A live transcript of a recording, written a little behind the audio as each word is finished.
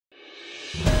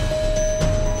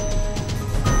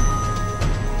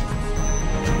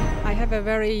have a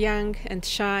very young and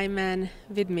shy man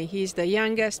with me. He's the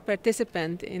youngest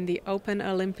participant in the Open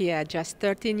Olympiad, just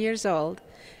 13 years old,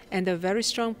 and a very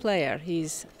strong player.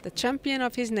 He's the champion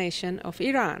of his nation, of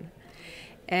Iran.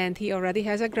 And he already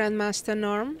has a Grandmaster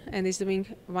norm and is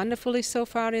doing wonderfully so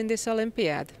far in this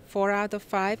Olympiad. 4 out of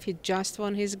 5, he just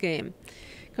won his game.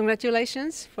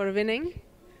 Congratulations for winning.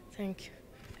 Thank you.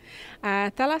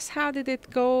 Tell us, how did it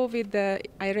go with the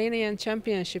Iranian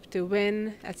championship to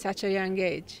win at such a young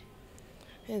age?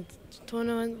 The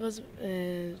tournament was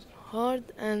hard,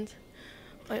 and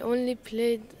I only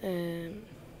played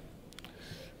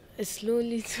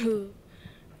slowly to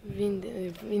win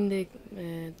the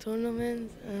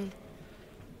tournament. And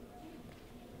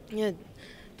yeah,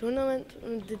 tournament,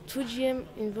 the 2GM,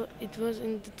 it was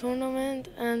in the tournament,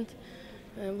 and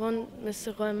one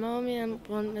Mr. Qaimami and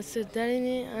one Mr.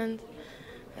 Darini, and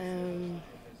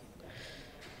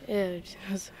yeah, it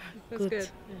was good.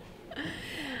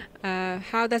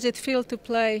 How does it feel to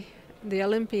play the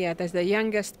Olympiad as the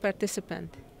youngest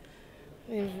participant?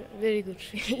 Very good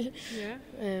feel.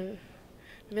 Yeah.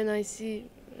 When I see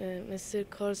Mr.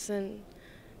 Carlsen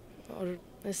or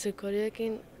Mr.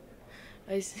 Koryakin,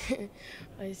 I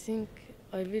think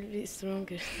I will be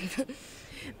stronger.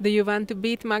 Do you want to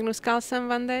beat Magnus Carlsen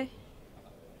one day?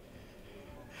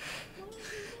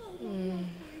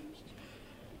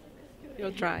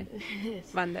 You'll try.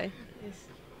 Yes. One day. Yes.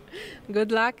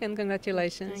 Good luck and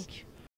congratulations. Thank you.